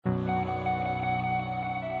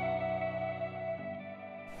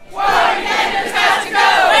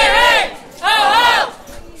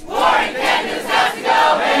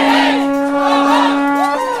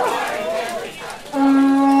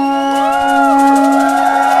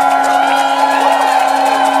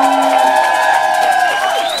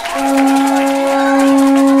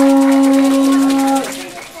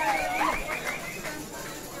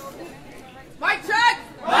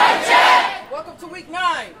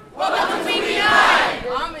Welcome to TV9.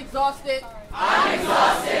 I'm exhausted. I'm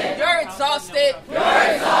exhausted. You're exhausted.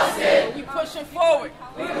 You're exhausted. We pushing forward.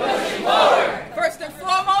 We're pushing forward. First and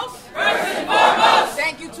foremost,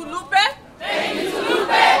 thank you to Lupe. Thank you to Lupe.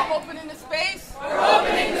 For opening the space. For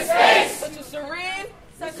opening the space. Such a serene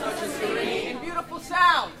and beautiful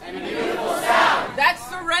sound. That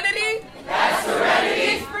serenity.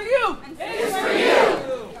 Is for you. It's for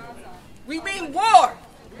you. We mean war.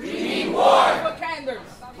 We mean war. For Candors.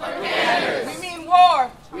 For Candors. We mean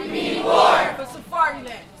war. We mean war. For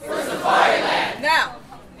Safariland. For Safariland. Now,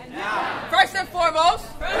 first and foremost,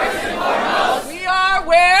 we are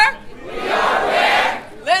where?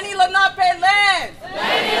 Lenni Lenape lands.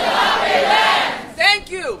 Lenni Lenape lands.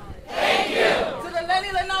 Thank you. Thank you. To the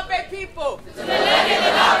Lenni Lenape people. To the Lenni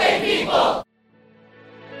Lenape people.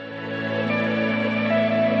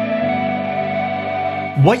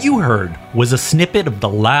 What you heard was a snippet of the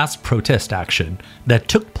last protest action that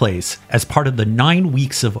took place as part of the 9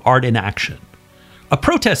 weeks of Art in Action, a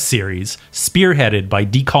protest series spearheaded by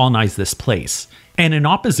Decolonize This Place and in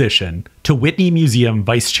opposition to Whitney Museum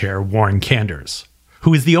Vice Chair Warren Kanders,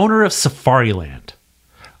 who is the owner of Safariland,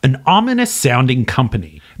 an ominous-sounding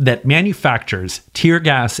company that manufactures tear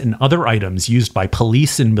gas and other items used by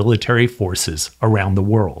police and military forces around the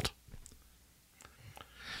world.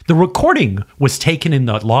 The recording was taken in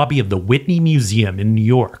the lobby of the Whitney Museum in New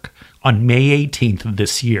York on May 18th of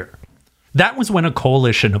this year. That was when a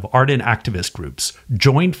coalition of art and activist groups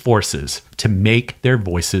joined forces to make their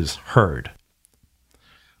voices heard.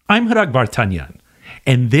 I'm Hrag Vartanyan,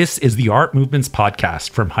 and this is the Art Movements podcast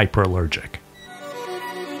from Hyperallergic.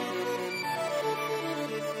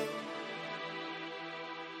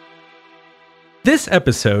 This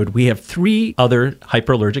episode, we have 3 other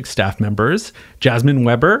Hyperallergic staff members: Jasmine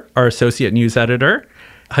Weber, our associate news editor,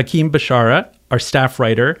 Hakeem Bashara, our staff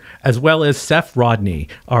writer, as well as Seth Rodney,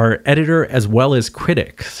 our editor as well as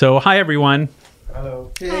critic. So hi, everyone.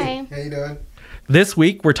 Hello. Hi. Hey, how you doing? This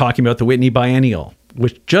week, we're talking about the Whitney Biennial,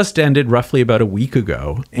 which just ended roughly about a week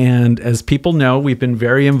ago. And as people know, we've been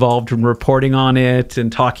very involved in reporting on it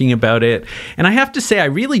and talking about it. And I have to say, I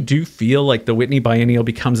really do feel like the Whitney Biennial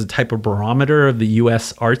becomes a type of barometer of the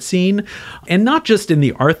U.S. art scene. And not just in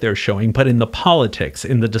the art they're showing, but in the politics,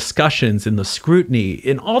 in the discussions, in the scrutiny,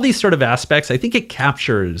 in all these sort of aspects. I think it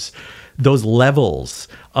captures those levels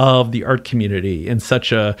of the art community in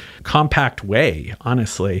such a compact way,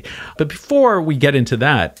 honestly. But before we get into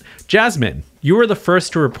that, Jasmine, you were the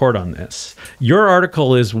first to report on this. Your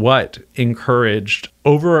article is what encouraged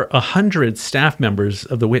over 100 staff members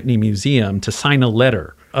of the Whitney Museum to sign a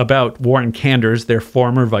letter about Warren Kanders, their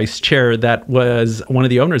former vice chair, that was one of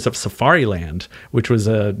the owners of Safariland, which was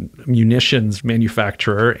a munitions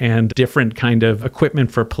manufacturer and different kind of equipment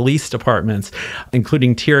for police departments,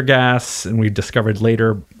 including tear gas, and we discovered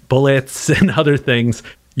later bullets and other things.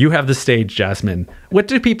 You have the stage, Jasmine. What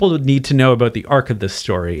do people need to know about the arc of this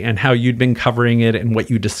story and how you'd been covering it and what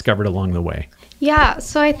you discovered along the way? Yeah,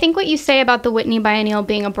 so I think what you say about the Whitney Biennial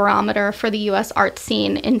being a barometer for the U.S. art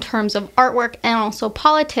scene in terms of artwork and also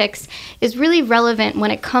politics is really relevant when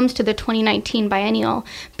it comes to the 2019 Biennial,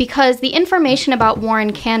 because the information about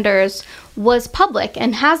Warren Kanders was public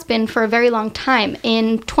and has been for a very long time.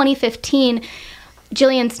 In 2015,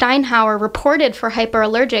 Jillian Steinhauer reported for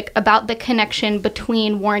Hyperallergic about the connection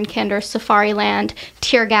between Warren Kanders' Safariland,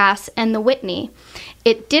 tear gas, and the Whitney.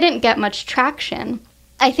 It didn't get much traction.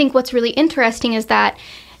 I think what's really interesting is that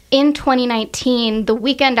in 2019, the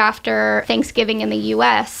weekend after Thanksgiving in the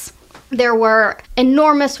U.S., there were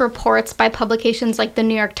enormous reports by publications like the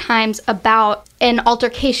New York Times about an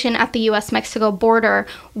altercation at the U.S.-Mexico border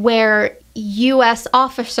where U.S.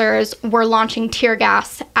 officers were launching tear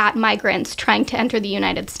gas at migrants trying to enter the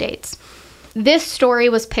United States. This story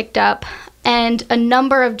was picked up, and a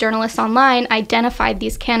number of journalists online identified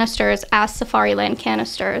these canisters as Safariland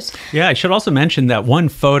canisters. Yeah, I should also mention that one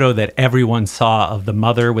photo that everyone saw of the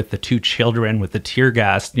mother with the 2 children with the tear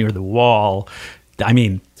gas near the wall, I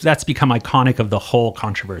mean, that's become iconic of the whole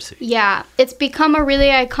controversy. Yeah, it's become a really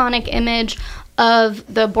iconic image of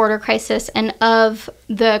the border crisis and of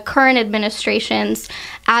the current administration's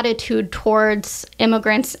attitude towards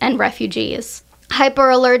immigrants and refugees.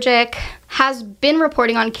 Hyperallergic has been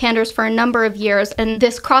reporting on Kanders for a number of years, and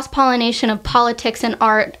this cross-pollination of politics and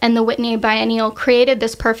art and the Whitney Biennial created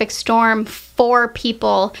this perfect storm for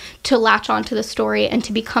people to latch onto the story and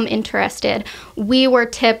to become interested. We were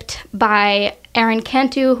tipped by Aaron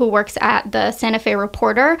Cantu, who works at the Santa Fe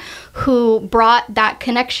Reporter, who brought that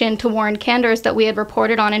connection to Warren Kanders that we had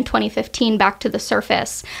reported on in 2015 back to the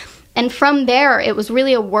surface. And from there, it was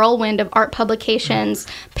really a whirlwind of art publications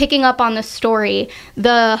picking up on the story,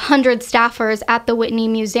 the 100 staffers at the Whitney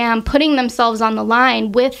Museum putting themselves on the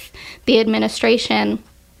line with the administration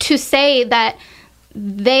to say that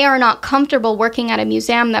they are not comfortable working at a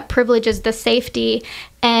museum that privileges the safety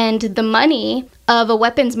and the money of a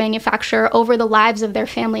weapons manufacturer over the lives of their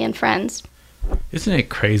family and friends. Isn't it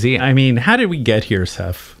crazy? I mean, how did we get here,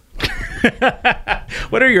 Seth?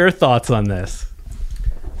 What are your thoughts on this?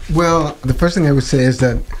 Well, the first thing I would say is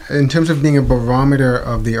that in terms of being a barometer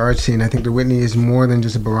of the art scene, I think the Whitney is more than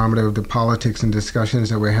just a barometer of the politics and discussions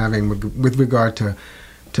that we're having with regard to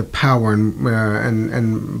power.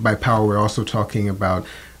 And by power, we're also talking about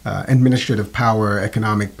administrative power,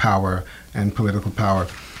 economic power, and political power.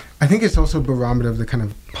 I think it's also a barometer of the kind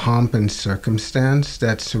of pomp and circumstance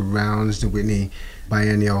that surrounds the Whitney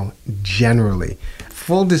Biennial generally.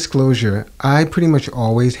 Full disclosure, I pretty much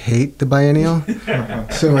always hate the biennial.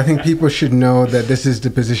 So I think people should know that this is the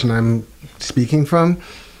position I'm speaking from.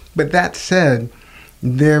 But that said,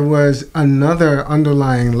 there was another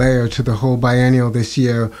underlying layer to the whole biennial this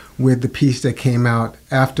year with the piece that came out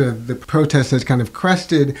after the protest has kind of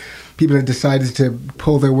crested. People had decided to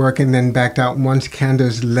pull their work and then backed out once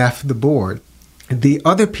Candace left the board. The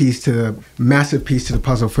other piece to the massive piece to the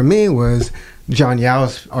puzzle for me was John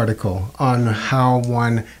Yao's article on how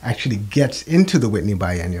one actually gets into the Whitney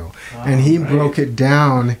Biennial. And he broke it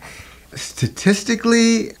down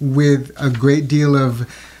statistically with a great deal of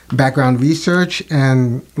background research.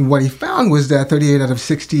 And what he found was that 38 out of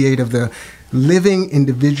 68 of the living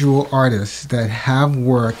individual artists that had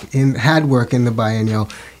work in the biennial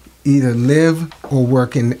either live or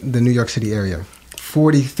work in the New York City area.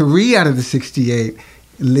 43 out of the 68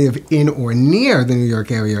 live in or near the New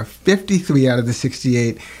York area. 53 out of the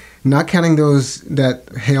 68, not counting those that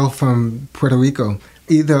hail from Puerto Rico,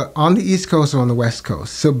 either on the East Coast or on the West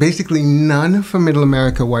Coast. So basically none from Middle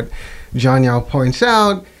America. What John Yao points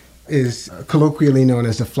out is colloquially known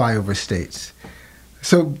as the flyover states.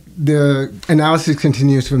 So the analysis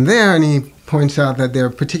continues from there, and he points out that there are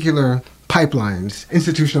particular pipelines,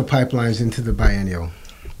 institutional pipelines into the biennial.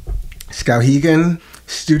 Skowhegan,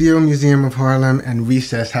 Studio Museum of Harlem, and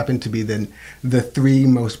Recess happen to be the three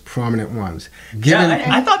most prominent ones.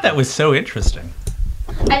 I thought that was so interesting.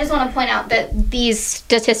 I just want to point out that these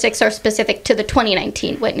statistics are specific to the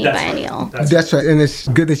 2019 Whitney Biennial. Right. That's right, and it's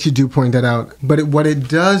good that you do point that out. But what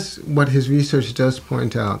his research does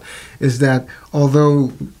point out is that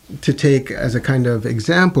although, to take as a kind of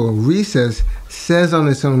example, Recess says on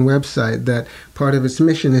its own website that part of its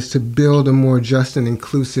mission is to build a more just and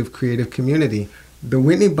inclusive creative community, the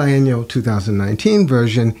Whitney Biennial 2019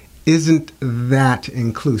 version isn't that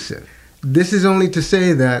inclusive. This is only to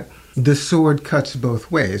say that the sword cuts both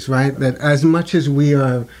ways, right? That as much as we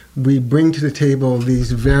bring to the table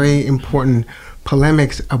these very important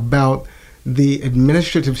polemics about the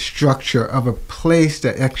administrative structure of a place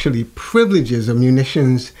that actually privileges a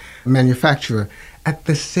munitions manufacturer, at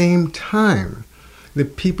the same time, the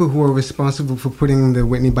people who are responsible for putting the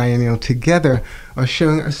Whitney Biennial together are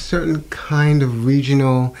showing a certain kind of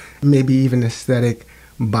regional, maybe even aesthetic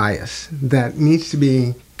bias that needs to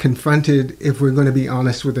be confronted if we're going to be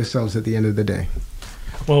honest with ourselves at the end of the day.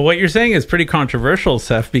 Well, what you're saying is pretty controversial,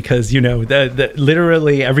 Seth, because,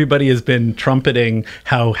 literally everybody has been trumpeting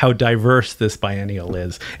how diverse this biennial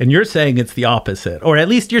is. And you're saying it's the opposite. Or at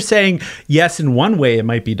least you're saying, yes, in one way it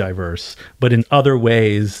might be diverse, but in other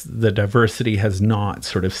ways the diversity has not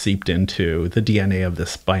sort of seeped into the DNA of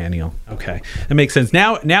this biennial. Okay, that makes sense.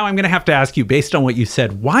 Now I'm going to have to ask you, based on what you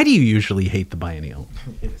said, why do you usually hate the biennial?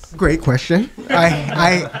 Great question.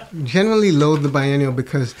 I generally loathe the biennial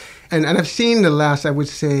because... And I've seen the last, I would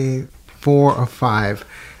say, 4 or 5.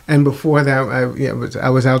 And before that, I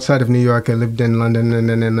was outside of New York. I lived in London and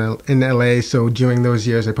then in LA. So during those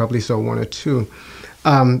years, I probably saw 1 or 2.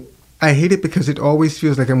 I hate it because it always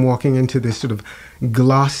feels like I'm walking into this sort of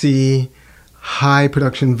glossy, high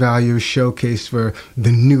production value showcase for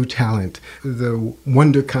the new talent, the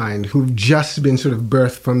wonderkind who've just been sort of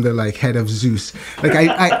birthed from the head of Zeus.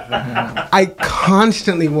 I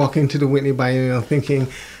constantly walk into the Whitney Biennial thinking,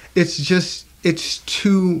 it's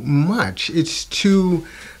too much.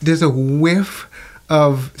 There's a whiff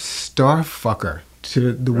of starfucker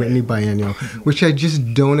to the Whitney Biennial, which I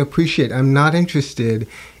just don't appreciate. I'm not interested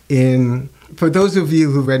in, for those of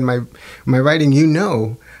you who read my writing, you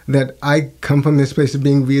know that I come from this place of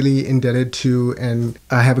being really indebted to, and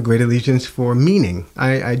I have a great allegiance for meaning.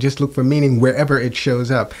 I just look for meaning wherever it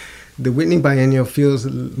shows up. The Whitney Biennial feels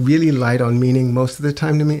really light on meaning most of the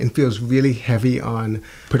time to me and feels really heavy on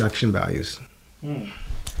production values.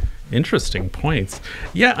 Interesting points.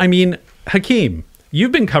 Yeah, I mean, Hakeem,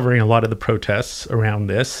 You've been covering a lot of the protests around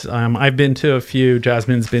this. I've been to a few.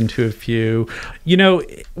 Jasmine's been to a few.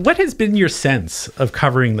 What has been your sense of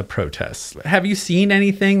covering the protests? Have you seen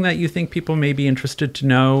anything that you think people may be interested to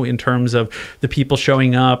know in terms of the people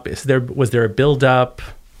showing up? Was there a build-up?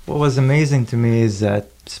 What was amazing to me is that,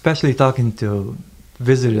 especially talking to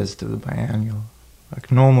visitors to the biennial,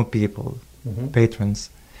 like normal people, patrons,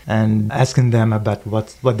 and asking them about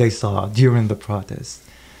what they saw during the protest.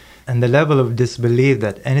 And the level of disbelief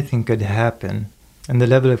that anything could happen, and the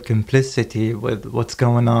level of complicity with what's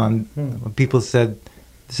going on. When people said,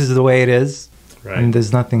 this is the way it is, and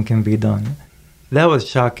there's nothing can be done. That was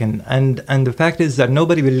shocking. And the fact is that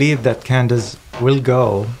nobody believed that Candace will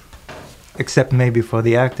go, except maybe for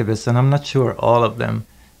the activists, and I'm not sure all of them.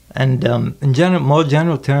 And in more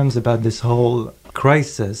general terms about this whole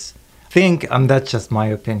crisis, I think, that's just my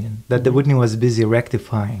opinion, that the Whitney was busy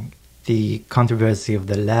rectifying the controversy of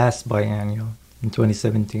the last biennial in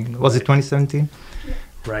 2017. Was it 2017?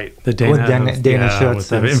 Right. The Dana Schutz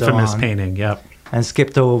the infamous painting, yep. And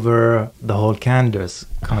skipped over the whole Candace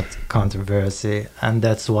controversy. And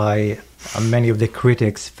that's why many of the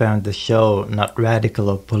critics found the show not radical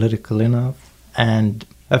or political enough. And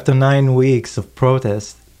after 9 weeks of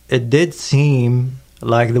protest, it did seem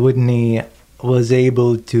like the Whitney was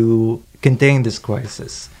able to contain this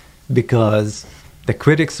crisis, because the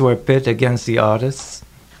critics were pit against the artists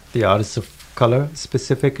of color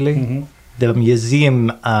specifically. The museum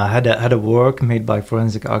had a work made by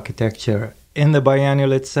Forensic Architecture in the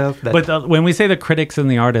biennial itself. But when we say the critics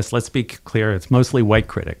and the artists, let's be clear, it's mostly white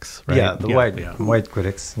critics, right? Yeah, white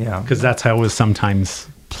critics, yeah. Because that's how it was sometimes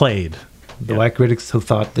played. The white critics who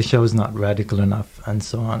thought the show is not radical enough and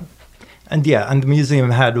so on. And the museum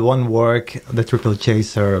had one work, The Triple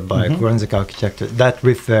Chaser by Forensic Architecture, that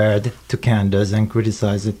referred to Candace and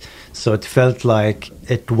criticized it. So it felt like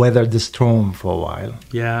it weathered the storm for a while.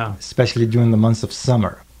 Yeah. Especially during the months of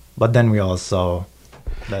summer. But then we all saw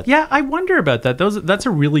that. Yeah, I wonder about that. That's a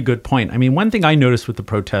really good point. I mean, one thing I noticed with the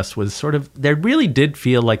protests was there really did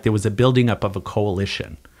feel like there was a building up of a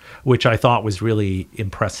coalition, which I thought was really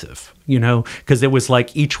impressive, because it was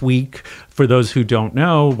like each week, for those who don't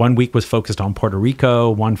know, 1 week was focused on Puerto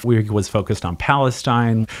Rico, 1 week was focused on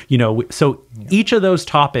Palestine, so each of those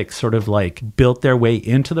topics sort of like built their way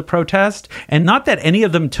into the protest, and not that any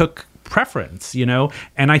of them took preference,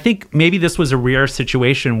 and I think maybe this was a rare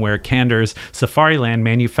situation where Kander's Safariland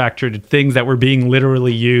manufactured things that were being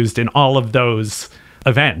literally used in all of those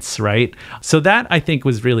events, right? So that, I think,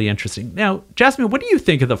 was really interesting. Now, Jasmine, what do you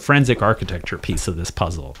think of the forensic architecture piece of this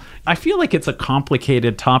puzzle? I feel like it's a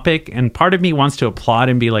complicated topic, and part of me wants to applaud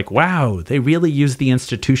and be like, wow, they really used the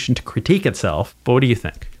institution to critique itself. But what do you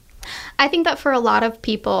think? I think that for a lot of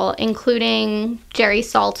people, including Jerry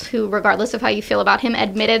Saltz, who, regardless of how you feel about him,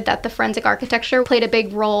 admitted that the forensic architecture played a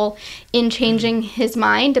big role in changing his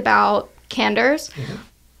mind about Cander's.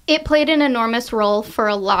 It played an enormous role for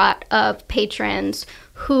a lot of patrons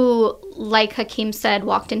who, like Hakeem said,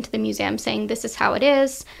 walked into the museum saying, this is how it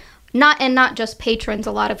is. Not just patrons,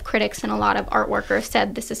 a lot of critics and a lot of art workers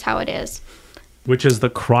said, this is how it is. Which is the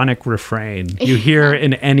chronic refrain you hear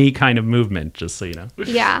in any kind of movement, just so you know.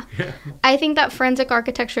 Yeah. I think that Forensic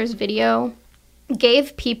Architecture's video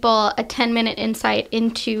gave people a 10-minute insight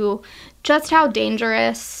into just how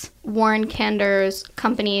dangerous Warren Kander's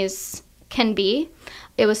companies can be.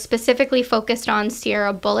 It was specifically focused on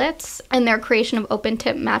Sierra bullets and their creation of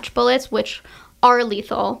open-tip match bullets, which are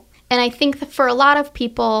lethal. And I think that for a lot of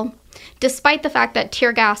people, despite the fact that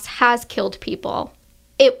tear gas has killed people,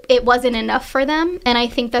 it wasn't enough for them. And I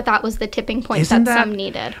think that was the tipping point that some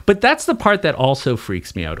needed. But that's the part that also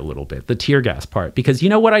freaks me out a little bit, the tear gas part. Because you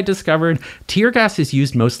know what I discovered? Tear gas is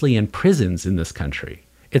used mostly in prisons in this country.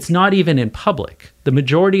 It's not even in public. The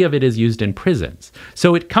majority of it is used in prisons.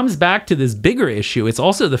 So it comes back to this bigger issue. It's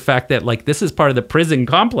also the fact that this is part of the prison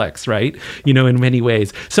complex, right? In many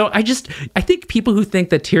ways. So I think people who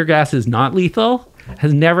think that tear gas is not lethal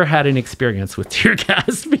has never had an experience with tear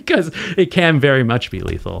gas, because it can very much be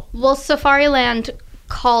lethal. Well, Safariland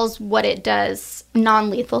calls what it does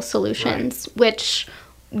non-lethal solutions, which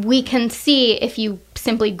we can see if you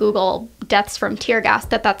simply Google deaths from tear gas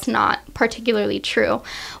that's not particularly true.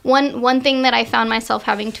 One thing that I found myself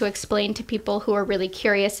having to explain to people who are really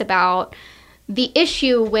curious about the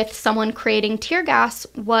issue with someone creating tear gas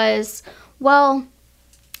was, well,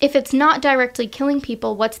 if it's not directly killing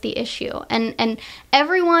people, what's the issue? And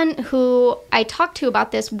everyone who I talked to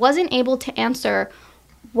about this wasn't able to answer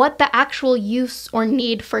what the actual use or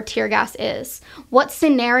need for tear gas is. What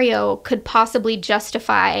scenario could possibly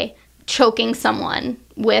justify choking someone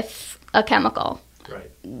with a chemical?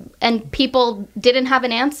 Right. And people didn't have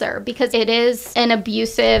an answer because it is an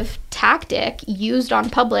abusive tactic used on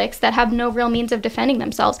publics that have no real means of defending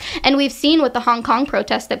themselves. And we've seen with the Hong Kong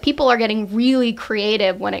protests that people are getting really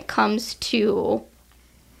creative when it comes to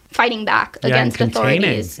fighting back against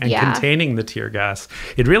authorities. Containing the tear gas.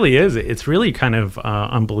 It really is. It's really kind of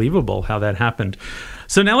unbelievable how that happened.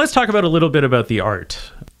 So now let's talk about a little bit about the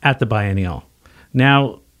art at the biennial.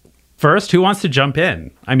 Now, first, who wants to jump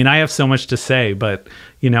in? I mean, I have so much to say, but,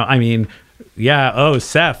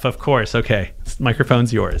 Seth, of course. Okay,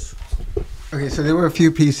 microphone's yours. Okay, so there were a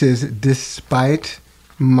few pieces, despite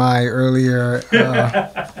my earlier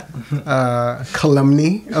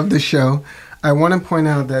calumny of the show. I want to point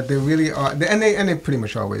out that there really are, and they pretty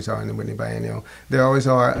much always are in the Whitney Biennial. There always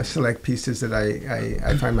are select pieces that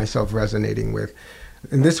I find myself resonating with.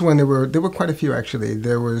 In this one, there were quite a few actually.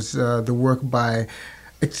 There was the work by,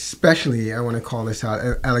 especially I want to call this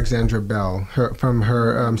out, Alexandra Bell, from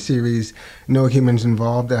her series No Humans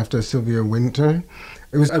Involved after Sylvia Wynter.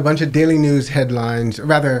 It was a bunch of Daily News headlines,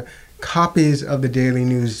 rather copies of the Daily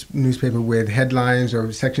News newspaper with headlines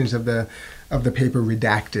or sections of the paper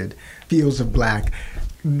redacted. Fields of Black.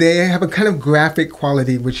 They have a kind of graphic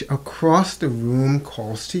quality which across the room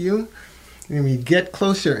calls to you. And you get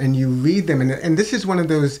closer and you read them. And this is one of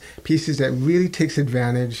those pieces that really takes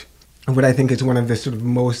advantage of what I think is one of the sort of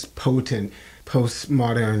most potent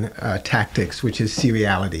postmodern tactics, which is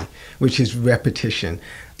seriality, which is repetition.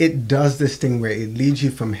 It does this thing where it leads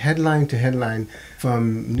you from headline to headline,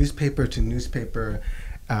 from newspaper to newspaper,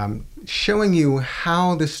 showing you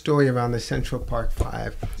how the story around the Central Park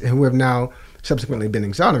Five, who have now subsequently been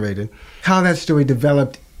exonerated, how that story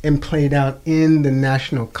developed and played out in the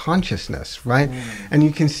national consciousness, right? And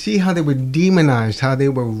you can see how they were demonized, how they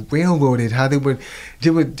were railroaded, how they were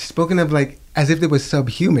spoken of like as if they were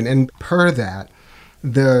subhuman. And per that,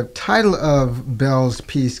 the title of Bell's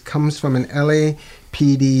piece comes from an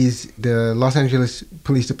LAPD's, the Los Angeles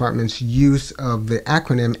Police Department's use of the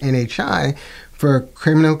acronym NHI for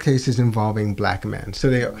criminal cases involving Black men.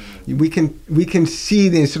 So we can see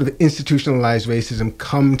the sort of institutionalized racism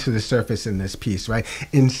come to the surface in this piece, right?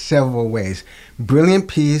 In several ways. Brilliant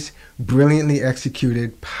piece, brilliantly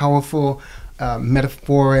executed, powerful,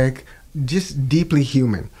 metaphoric, just deeply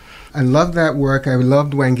human. I love that work. I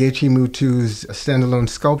loved Wangechi Mutu's standalone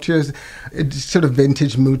sculptures. It's sort of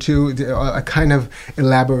vintage Mutu, a kind of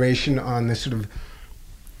elaboration on the sort of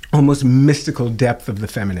almost mystical depth of the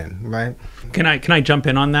feminine, right? Can I jump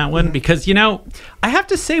in on that one? Because, I have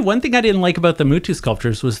to say one thing I didn't like about the Mutu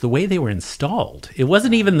sculptures was the way they were installed. It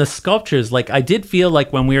wasn't even the sculptures. Like, I did feel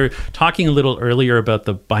like when we were talking a little earlier about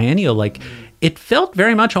the biennial, like, it felt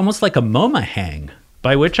very much almost like a MoMA hang.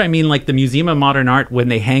 By which I mean like the Museum of Modern Art, when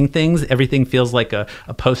they hang things, everything feels like a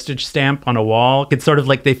postage stamp on a wall. It's sort of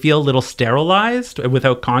like they feel a little sterilized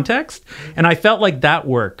without context. And I felt like that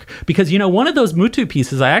work. Because, one of those Mutu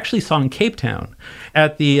pieces I actually saw in Cape Town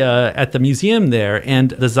at the museum there, and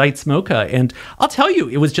the Zeitz MoCA. And I'll tell you,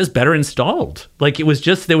 it was just better installed. Like, it was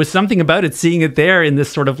just, there was something about it, seeing it there in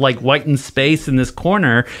this sort of like whitened space in this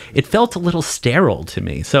corner. It felt a little sterile to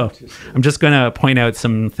me. So I'm just going to point out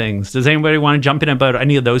some things. Does anybody want to jump in about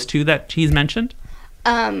any of those two that he's mentioned?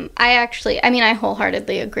 I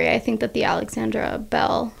wholeheartedly agree. I think that the Alexandra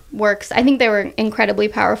Bell works, I think they were incredibly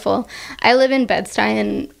powerful. I live in Bed-Stuy,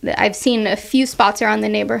 and I've seen a few spots around the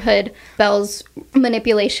neighborhood. Bell's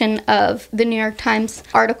manipulation of the New York Times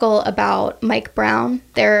article about Mike Brown.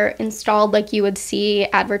 They're installed like you would see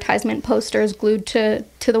advertisement posters glued to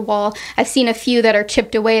the wall. I've seen a few that are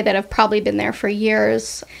chipped away that have probably been there for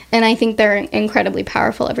years. And I think they're incredibly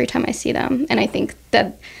powerful every time I see them. And I think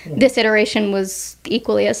that this iteration was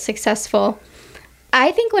equally as successful.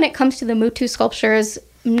 I think when it comes to the Mutu sculptures,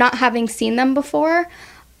 not having seen them before,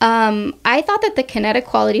 I thought that the kinetic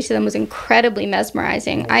quality to them was incredibly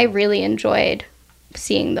mesmerizing. I really enjoyed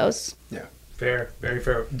seeing those. Yeah, fair, very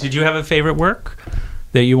fair. Did you have a favorite work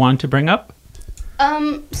that you wanted to bring up?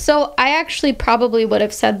 So I actually probably would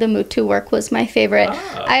have said the Mutu work was my favorite.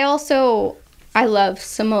 I love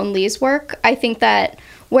Simone Lee's work. I think that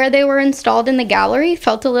where they were installed in the gallery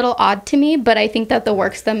felt a little odd to me, but I think that the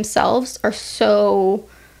works themselves are so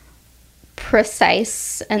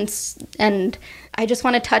precise and I just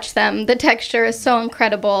want to touch them. The texture is so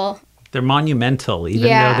incredible. They're monumental, even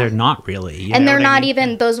though they're not really. And they're not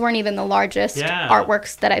even, those weren't even the largest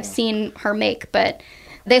artworks that I've seen her make, but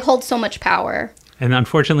they hold so much power. And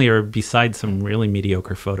unfortunately are beside some really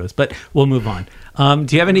mediocre photos, but we'll move on.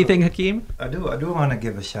 Do you have anything, Hakeem? I do want to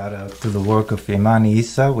give a shout out to the work of Imani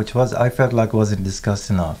Issa, which I felt like wasn't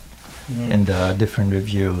discussed enough in the different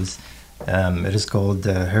reviews. It is called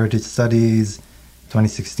Heritage Studies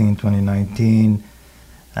 2016-2019.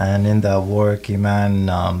 And in that work, Iman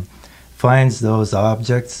finds those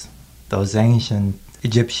objects, those ancient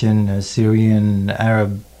Egyptian, Syrian,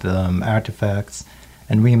 Arab artifacts,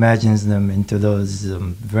 and reimagines them into those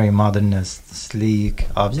very modernist, sleek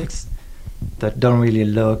objects that don't really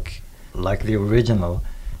look like the original.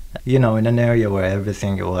 You know, in an area where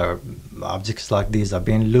where objects like these are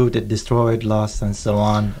being looted, destroyed, lost, and so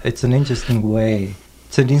on. It's an interesting way.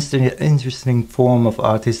 It's an interesting form of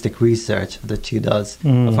artistic research that she does.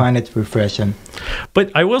 I find it refreshing.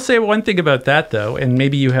 But I will say one thing about that, though, and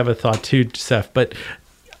maybe you have a thought too, Seth, but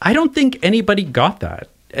I don't think anybody got that.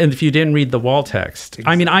 And if you didn't read the wall text.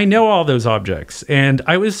 Exactly. I mean, I know all those objects, and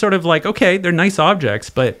I was sort of like, okay, they're nice objects,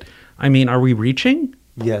 but I mean, are we reaching?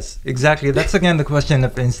 Yes, exactly. That's again the question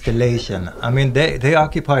of installation. I mean, they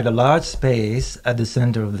occupied a large space at the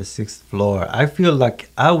center of the 6th floor. I feel like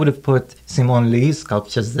I would have put Simone Lee's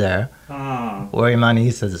sculptures there, where Iman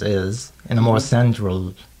Issa's is, in a more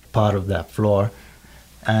central part of that floor,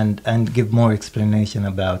 and give more explanation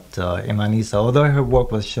about Iman Issa. Although her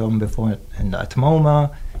work was shown before at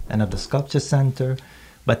MoMA and at the Sculpture Center,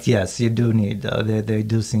 but yes, you do need. They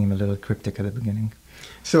do seem a little cryptic at the beginning.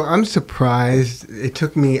 So I'm surprised. It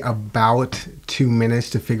took me about 2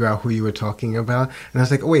 minutes to figure out who you were talking about. And I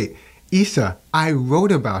was like, oh, wait, Issa, I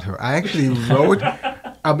wrote about her. I actually wrote,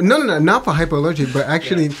 no, not for Hypoallergic, but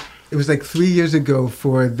actually it was like 3 years ago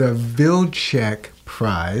for the Vilcek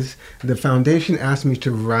Prize. The foundation asked me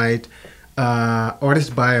to write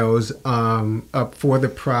artist bios up for the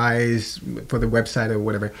prize, for the website or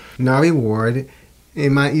whatever. Nari Ward,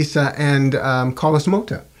 Iman Issa, and Carlos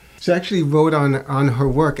Mota. So I actually wrote on her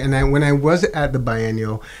work, and when I was at the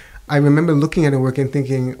biennial, I remember looking at her work and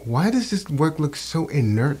thinking, why does this work look so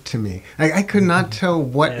inert to me? Like, I could not tell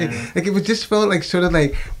what, it was just felt like sort of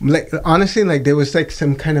like honestly, like there was like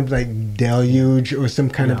some kind of like deluge or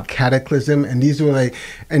some kind of cataclysm, and these were like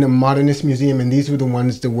in a modernist museum, and these were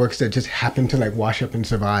the works that just happened to like wash up and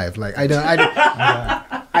survive. Like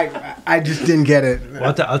I just didn't get it.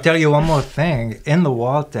 Well, I'll tell you one more thing. In the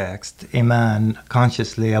wall text, Iman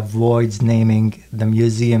consciously avoids naming the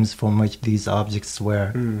museums from which these objects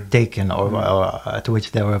were taken or at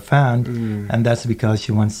which they were found, and that's because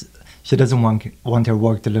she doesn't want her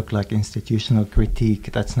work to look like institutional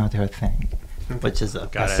critique. That's not her thing, which is a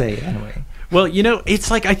passe anyway. Well, you know,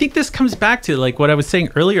 it's like, I think this comes back to like what I was saying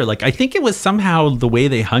earlier. Like, I think it was somehow the way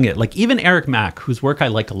they hung it. Like, even Eric Mack, whose work I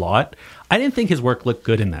like a lot, I didn't think his work looked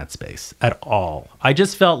good in that space at all. I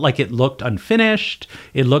just felt like it looked unfinished.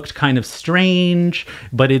 It looked kind of strange,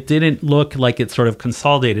 but it didn't look like it sort of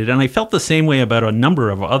consolidated. And I felt the same way about a number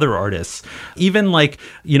of other artists. Even like,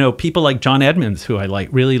 you know, people like John Edmonds, who I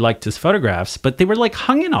really liked his photographs, but they were like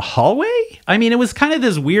hung in a hallway. I mean, it was kind of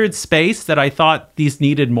this weird space that I thought these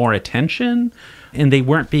needed more attention, and they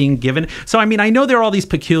weren't being given. So, I mean, I know there are all these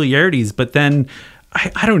peculiarities, but then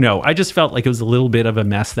I don't know. I just felt like it was a little bit of a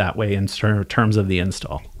mess that way in terms of the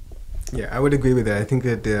install. Yeah, I would agree with that. I think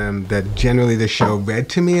that that generally the show read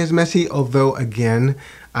to me as messy, although, again,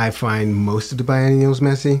 I find most of the biennials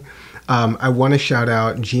messy. I want to shout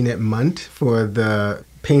out Jeanette Munt for the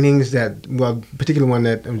paintings that, well, the particular one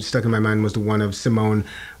that stuck in my mind was the one of Simone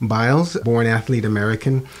Biles, Born Athlete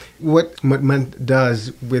American. What Munt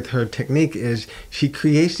does with her technique is she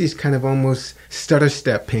creates these kind of almost stutter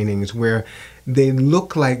step paintings where they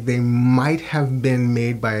look like they might have been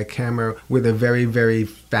made by a camera with a very, very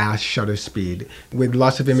fast shutter speed, with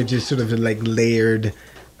lots of images sort of like layered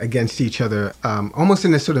against each other, almost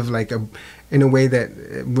in a sort of like in a way that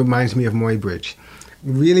reminds me of Muybridge.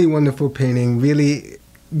 Really wonderful painting, really,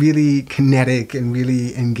 really kinetic and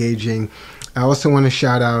really engaging. I also want to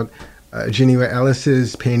shout out Geneva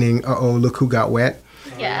Ellis's painting, Uh-Oh, Look Who Got Wet.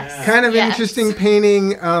 Yes. Kind of interesting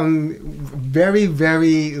painting, very,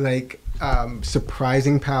 very like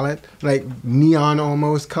surprising palette, like neon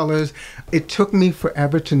almost colors. It took me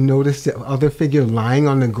forever to notice the other figure lying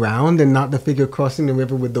on the ground and not the figure crossing the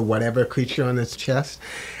river with the whatever creature on its chest.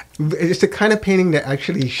 It's the kind of painting that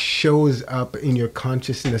actually shows up in your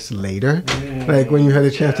consciousness later, like when you had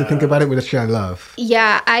a chance to think about it, which I love.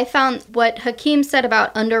 Yeah, I found what Hakeem said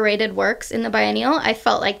about underrated works in the biennial, I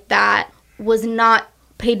felt like that was not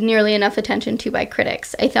paid nearly enough attention to by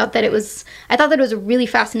critics. I thought that it was a really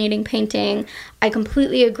fascinating painting. I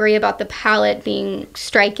completely agree about the palette being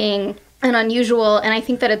striking and unusual, and I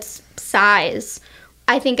think that its size,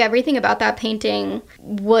 I think everything about that painting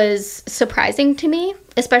was surprising to me,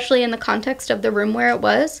 especially in the context of the room where it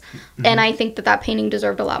was, and I think that painting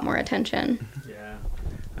deserved a lot more attention. Yeah.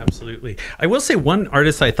 Absolutely. I will say one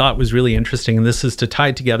artist I thought was really interesting, and this is to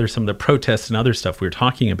tie together some of the protests and other stuff we were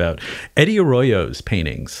talking about, Eddie Arroyo's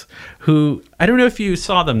paintings, who, I don't know if you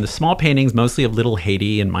saw them, the small paintings mostly of Little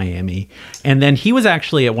Haiti in Miami. And then he was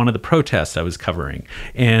actually at one of the protests I was covering,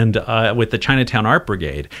 and with the Chinatown Art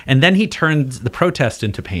Brigade. And then he turned the protest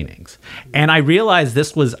into paintings. And I realized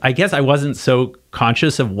this was, I guess I wasn't so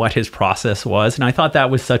conscious of what his process was. And I thought that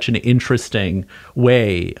was such an interesting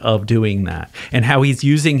way of doing that, and how he's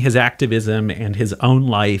using his activism and his own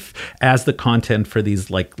life as the content for these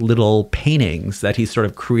like little paintings that he sort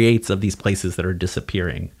of creates of these places that are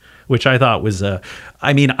disappearing, which I thought was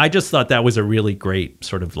I just thought that was a really great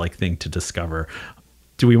sort of like thing to discover.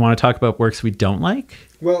 Do we want to talk about works we don't like?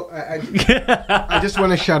 Well, I just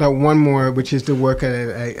want to shout out one more, which is the work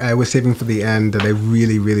I was saving for the end that I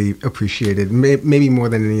really, really appreciated, maybe more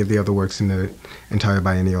than any of the other works in the entire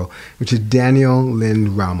biennial, which is Daniel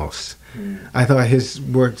Lind Ramos. I thought his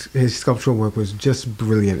sculptural work was just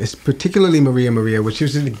brilliant. It's particularly Maria Maria, which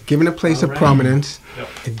is given a place of prominence. Yep.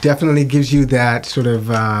 It definitely gives you that sort of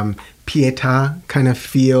pietà kind of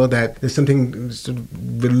feel, that there's something sort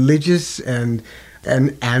of religious and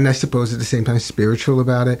I suppose at the same time spiritual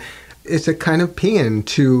about it. It's a kind of paean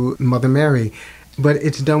to Mother Mary, but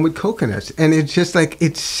it's done with coconuts. And it's just like,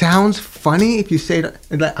 it sounds funny if you say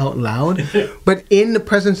it out loud, but in the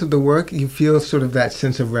presence of the work, you feel sort of that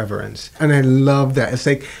sense of reverence. And I love that. It's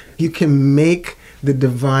like you can make the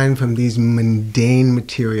divine from these mundane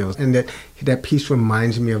materials. And that piece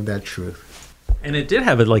reminds me of that truth. And it did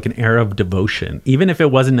have like an air of devotion. Even if it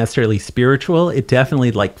wasn't necessarily spiritual, it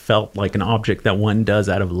definitely like felt like an object that one does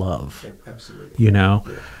out of love. Absolutely. You know?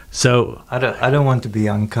 Yeah. So I don't want to be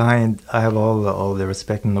unkind. I have all the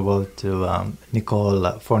respect in the world to Nicole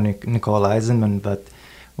Eisenman, but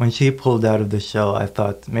when she pulled out of the show, I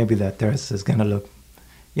thought maybe that terrace is going to look,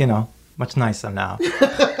 much nicer now.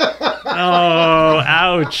 Oh,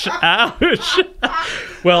 ouch, ouch.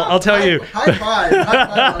 Well, I'll tell you. High five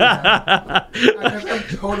on that.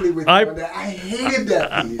 I'm totally with you on that. I hated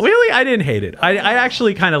that piece. Really? I didn't hate it. I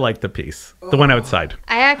actually kind of liked the piece, the one outside.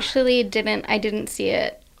 I actually didn't. I didn't see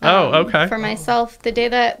it. Okay. For myself, the day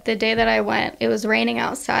that I went, it was raining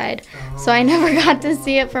outside, so I never got to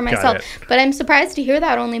see it for myself. But I'm surprised to hear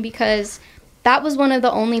that, only because that was one of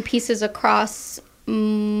the only pieces across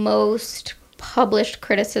most published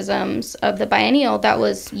criticisms of the biennial that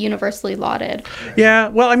was universally lauded. Yeah,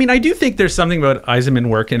 well, I mean, I do think there's something about Eisenman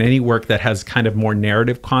work and any work that has kind of more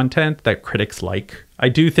narrative content that critics like. I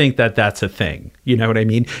do think that that's a thing. You know what I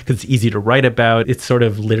mean? Because it's easy to write about. It's sort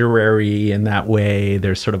of literary in that way.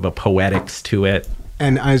 There's sort of a poetics to it.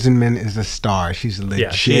 And Eisenman is a star. She's a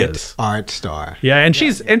legit art star. Yeah, and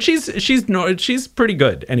she's pretty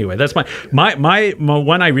good. Anyway, that's my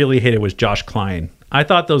one I really hated was Josh Klein. I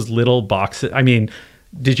thought those little boxes, I mean,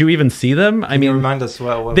 did you even see them? Can you remind us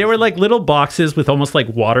what they were like little boxes with almost like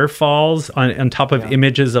waterfalls on top of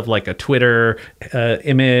images of like a Twitter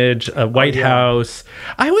image, a White House.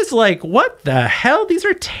 I was like, what the hell? These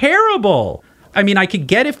are terrible. I mean, I could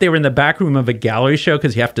get if they were in the back room of a gallery show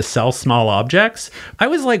because you have to sell small objects. I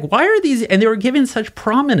was like, why are these? And they were given such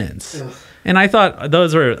prominence. Ugh. And I thought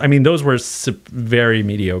those were very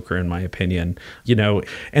mediocre in my opinion,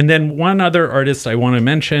 And then one other artist I want to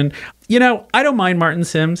mention, I don't mind Martin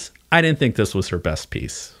Sims. I didn't think this was her best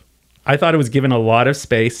piece. I thought it was given a lot of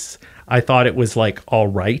space. I thought it was like all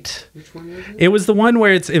right. Which one was it? It was the one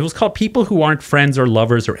where it was called People Who Aren't Friends or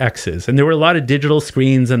Lovers or Exes. And there were a lot of digital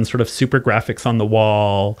screens and sort of super graphics on the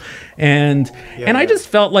wall. And I just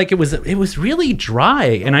felt like it was really dry.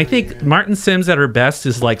 And I think Martin Sims at her best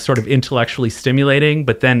is like sort of intellectually stimulating,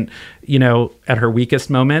 but then, at her weakest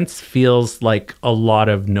moments feels like a lot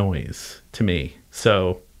of noise to me.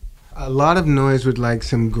 So a lot of noise with like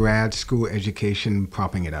some grad school education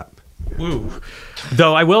propping it up. Woo.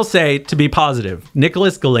 Though I will say, to be positive,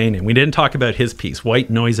 Nicholas Galanin, we didn't talk about his piece, White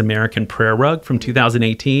Noise American Prayer Rug from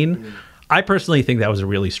 2018. I personally think that was a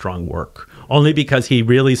really strong work, only because he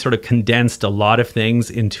really sort of condensed a lot of things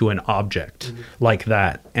into an object like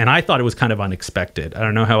that. And I thought it was kind of unexpected. I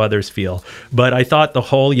don't know how others feel, but I thought the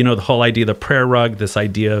whole idea of the prayer rug, this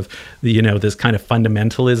idea of, this kind of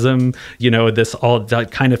fundamentalism, this all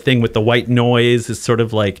that kind of thing with the white noise is sort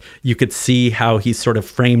of like, you could see how he sort of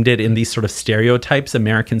framed it in these sort of stereotypes,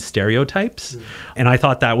 American stereotypes. And I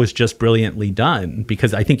thought that was just brilliantly done,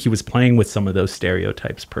 because I think he was playing with some of those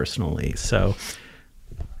stereotypes personally. So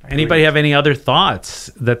anybody have any other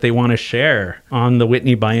thoughts that they want to share on the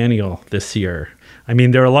Whitney Biennial this year? I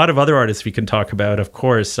mean, there are a lot of other artists we can talk about, of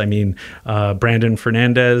course. I mean, Brandon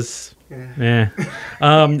Fernandez,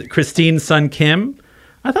 Christine Sun Kim.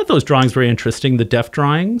 I thought those drawings were interesting, the deaf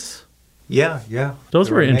drawings. Yeah. Those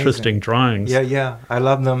They were amazing. interesting drawings. Yeah. I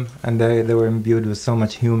love them, and they were imbued with so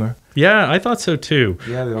much humor. Yeah, I thought so too.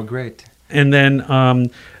 Yeah, they were great. And then,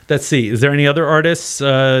 let's see, is there any other artists?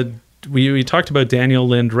 We talked about Daniel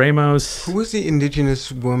Lind Ramos. Who was the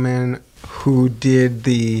indigenous woman who did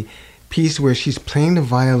the piece where she's playing the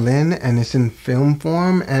violin and it's in film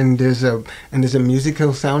form and there's a musical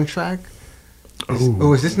soundtrack?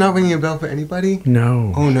 Is this not ringing a bell for anybody?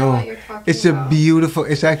 No. Oh no. what you're talking It's a about. beautiful,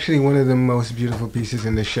 it's actually one of the most beautiful pieces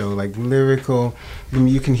in the show, like lyrical.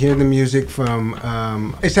 You can hear the music from,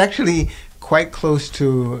 it's actually quite close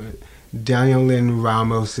to Daniel Lind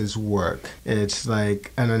Ramos's work. It's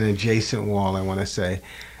like on an adjacent wall, I want to say.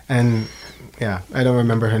 And yeah, I don't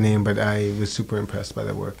remember her name, but I was super impressed by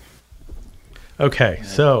that work. Okay,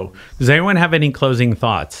 so does anyone have any closing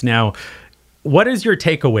thoughts? Now, what is your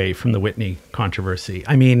takeaway from the Whitney controversy?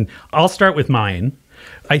 I mean, I'll start with mine.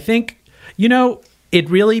 I think, it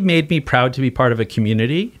really made me proud to be part of a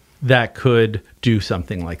community that could do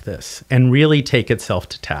something like this and really take itself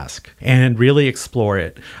to task and really explore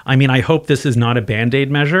it. I mean, I hope this is not a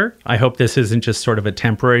Band-Aid measure. I hope this isn't just sort of a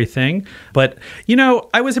temporary thing. But,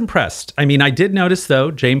 I was impressed. I mean, I did notice,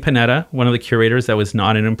 though, Jane Panetta, one of the curators that was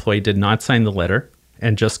not an employee, did not sign the letter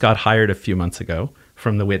and just got hired a few months ago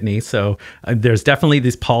from the Whitney. So there's definitely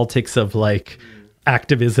these politics of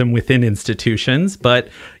activism within institutions. But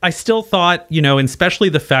I still thought, and especially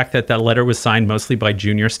the fact that that letter was signed mostly by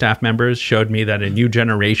junior staff members showed me that a new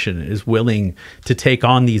generation is willing to take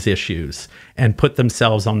on these issues and put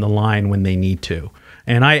themselves on the line when they need to.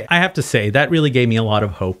 And I have to say, that really gave me a lot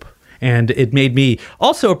of hope. And it made me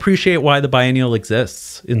also appreciate why the biennial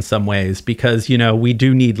exists in some ways, because, we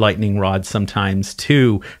do need lightning rods sometimes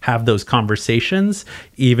to have those conversations,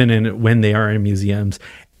 even when they are in museums.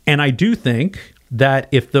 And I do think that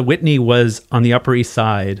if the Whitney was on the Upper East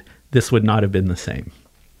Side, this would not have been the same.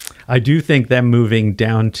 I do think them moving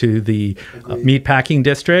down to the meatpacking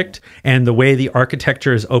district and the way the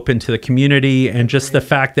architecture is open to the community and just the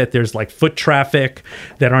fact that there's foot traffic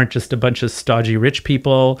that aren't just a bunch of stodgy rich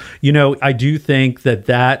people, I do think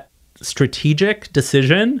that strategic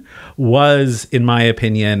decision was, in my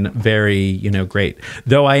opinion, very, great.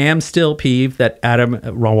 Though I am still peeved that Adam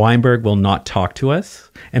Weinberg will not talk to us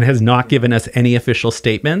and has not given us any official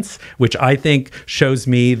statements, which I think shows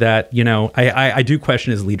me that, I do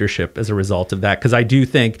question his leadership as a result of that. Because I do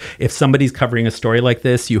think if somebody's covering a story like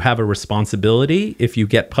this, you have a responsibility. If you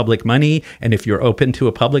get public money and if you're open to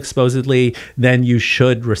a public, supposedly, then you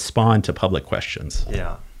should respond to public questions.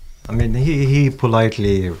 Yeah. I mean, he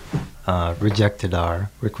politely rejected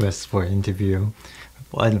our request for interview.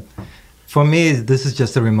 But for me, this is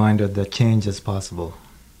just a reminder that change is possible.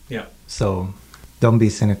 Yeah. So don't be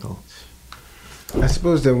cynical. I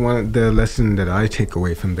suppose that the lesson that I take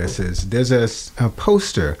away from this is there's a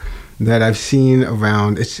poster that I've seen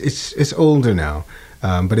around. It's older now,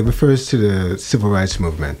 but it refers to the civil rights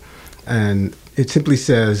movement. And it simply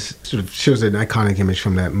says, sort of shows an iconic image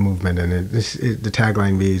from that movement, and the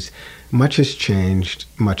tagline reads, "Much has changed,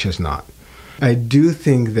 much has not." I do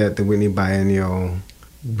think that the Whitney Biennial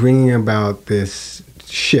bringing about this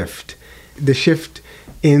shift, the shift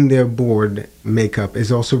in their board makeup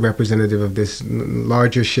is also representative of this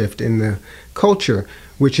larger shift in the culture,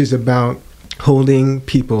 which is about holding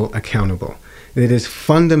people accountable. It is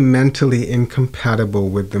fundamentally incompatible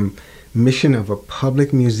with the mission of a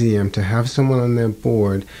public museum to have someone on their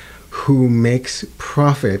board who makes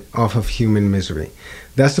profit off of human misery.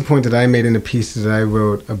 That's the point that I made in a piece that I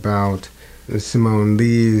wrote about Simone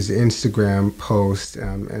Lee's Instagram post.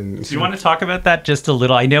 And do you want to talk about that just a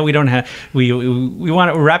little? I know we don't have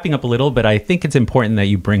we're wrapping up a little, but I think it's important that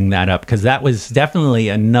you bring that up because that was definitely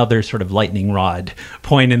another sort of lightning rod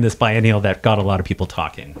point in this biennial that got a lot of people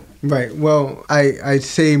talking. Right. Well, I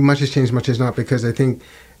say much has changed, much has not, because I think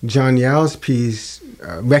John Yao's piece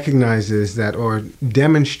recognizes that or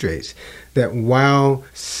demonstrates that while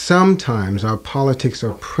sometimes our politics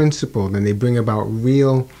are principled and they bring about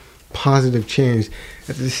real positive change,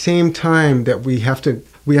 at the same time that we have to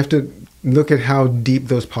look at how deep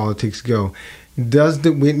those politics go. Does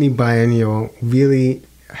the Whitney Biennial really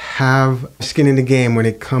have skin in the game when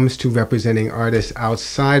it comes to representing artists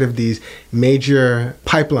outside of these major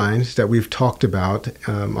pipelines that we've talked about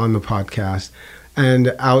on the podcast,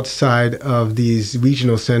 and outside of these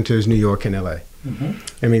regional centers, New York and LA?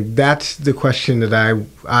 Mm-hmm. I mean, that's the question that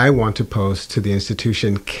I want to pose to the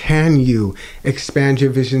institution. Can you expand your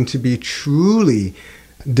vision to be truly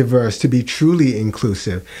diverse, to be truly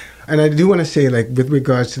inclusive? And I do want to say, like, with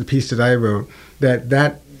regards to the piece that I wrote,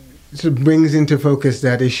 that sort of brings into focus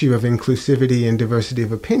that issue of inclusivity and diversity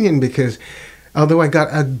of opinion, because although I got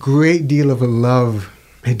a great deal of love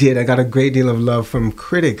I did. I got a great deal of love from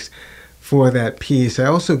critics for that piece. I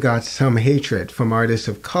also got some hatred from artists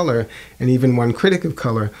of color, and even one critic of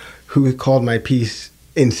color who called my piece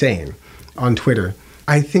insane on Twitter.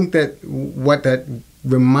 I think that what that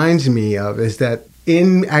reminds me of is that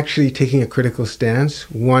in actually taking a critical stance,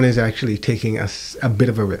 one is actually taking a bit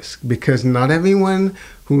of a risk, because not everyone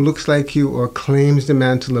who looks like you or claims the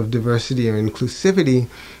mantle of diversity or inclusivity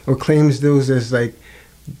or claims those as like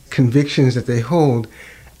convictions that they hold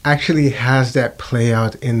actually has that play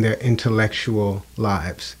out in their intellectual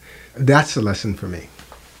lives. That's the lesson for me.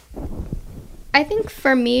 I think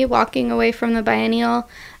for me, walking away from the biennial,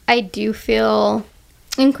 I do feel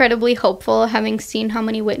incredibly hopeful, having seen how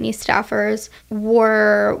many Whitney staffers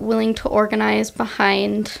were willing to organize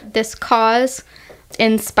behind this cause,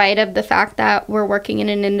 in spite of the fact that we're working in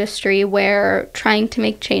an industry where trying to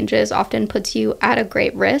make changes often puts you at a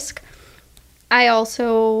great risk. I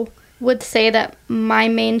also would say that my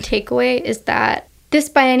main takeaway is that this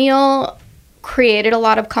biennial created a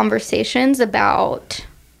lot of conversations about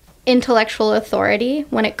intellectual authority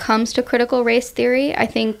when it comes to critical race theory. I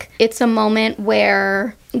think it's a moment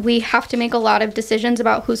where we have to make a lot of decisions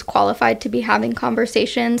about who's qualified to be having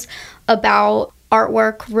conversations about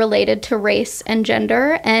artwork related to race and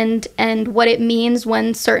gender, and what it means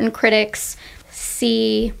when certain critics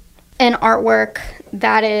see an artwork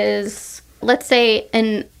that is, let's say,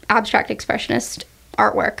 an abstract expressionist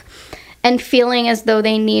artwork, and feeling as though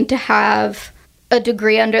they need to have a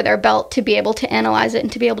degree under their belt to be able to analyze it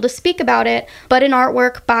and to be able to speak about it. But an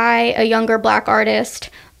artwork by a younger Black artist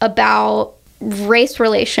about race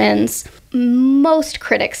relations, most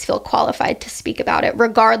critics feel qualified to speak about it,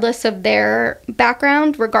 regardless of their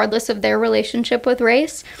background, regardless of their relationship with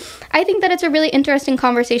race. I think that it's a really interesting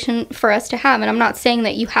conversation for us to have. And I'm not saying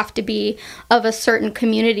that you have to be of a certain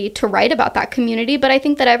community to write about that community, but I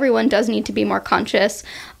think that everyone does need to be more conscious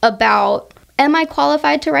about, am I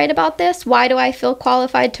qualified to write about this? Why do I feel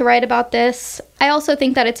qualified to write about this? I also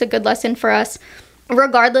think that it's a good lesson for us,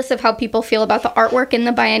 regardless of how people feel about the artwork in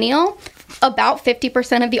the biennial. About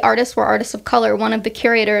 50% of the artists were artists of color. One of the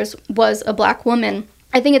curators was a Black woman.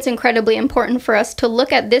 I think it's incredibly important for us to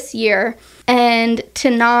look at this year and to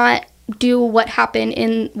not do what happened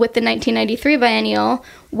with the 1993 biennial,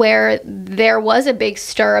 where there was a big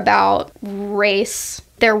stir about race.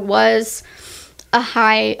 There was a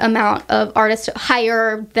high amount of artists,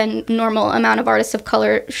 higher than normal amount of artists of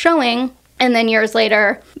color showing, and then years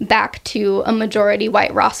later, back to a majority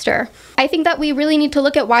white roster. I think that we really need to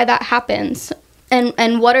look at why that happens,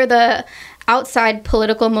 and what are the outside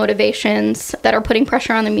political motivations that are putting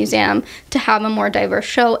pressure on the museum to have a more diverse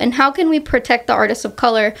show, and how can we protect the artists of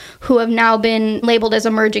color who have now been labeled as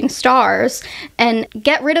emerging stars and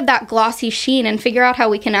get rid of that glossy sheen and figure out how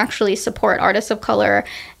we can actually support artists of color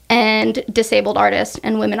and disabled artists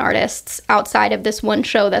and women artists outside of this one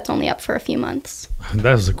show that's only up for a few months.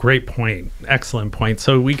 That was a great point. Excellent point.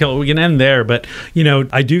 So we can end there. But,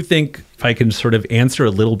 I do think, if I can sort of answer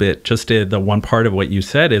a little bit, just the one part of what you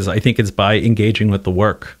said is, I think it's by engaging with the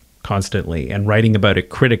work constantly and writing about it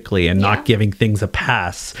critically and not giving things a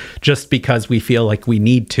pass just because we feel like we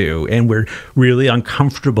need to, and we're really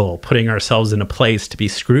uncomfortable putting ourselves in a place to be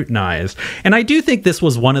scrutinized. And I do think this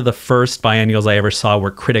was one of the first biennials I ever saw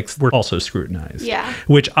where critics were also scrutinized,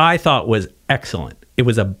 which I thought was excellent. It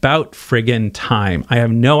was about friggin' time. I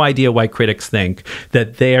have no idea why critics think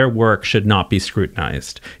that their work should not be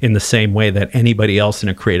scrutinized in the same way that anybody else in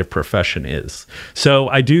a creative profession is. So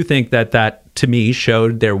I do think that to me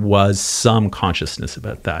showed there was some consciousness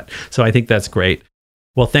about that. So I think that's great.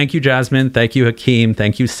 Well, thank you, Jasmine. Thank you, Hakeem.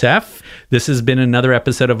 Thank you, Seph. This has been another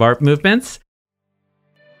episode of Art Movements.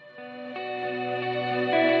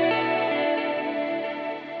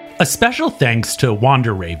 A special thanks to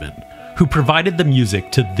Wander Raven, who provided the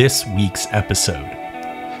music to this week's episode.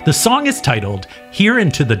 The song is titled Here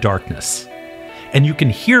Into the Darkness, and you can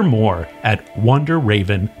hear more at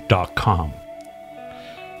wanderraven.com.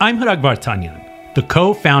 I'm Hrag Vartanyan, the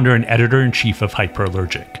co-founder and editor-in-chief of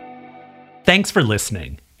Hyperallergic. Thanks for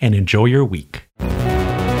listening, and enjoy your week.